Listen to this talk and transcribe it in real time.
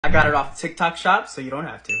I got it off the TikTok shop, so you don't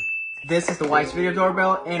have to. This is the Wyze video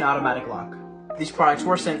doorbell and automatic lock. These products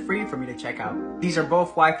were sent free for me to check out. These are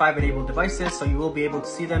both Wi-Fi enabled devices, so you will be able to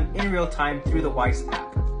see them in real time through the Wyze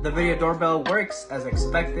app. The video doorbell works as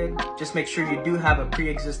expected. Just make sure you do have a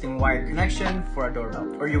pre-existing wired connection for a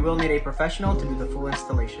doorbell, or you will need a professional to do the full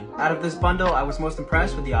installation. Out of this bundle, I was most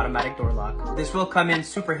impressed with the automatic door lock. This will come in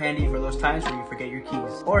super handy for those times where you forget your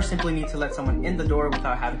keys, or simply need to let someone in the door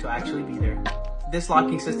without having to actually be there. This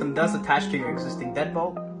locking system does attach to your existing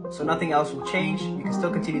deadbolt, so nothing else will change. You can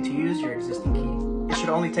still continue to use your existing key. It should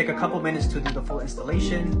only take a couple minutes to do the full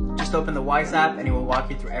installation. Just open the Wyze app and it will walk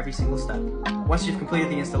you through every single step. Once you've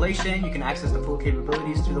completed the installation, you can access the full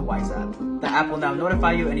capabilities through the Wyze app. The app will now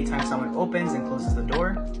notify you anytime someone opens and closes the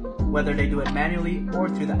door, whether they do it manually or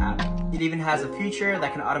through the app. It even has a feature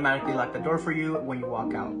that can automatically lock the door for you when you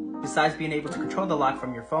walk out. Besides being able to control the lock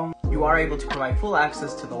from your phone, you are able to provide full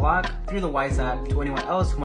access to the lock through the Wyze app to anyone else who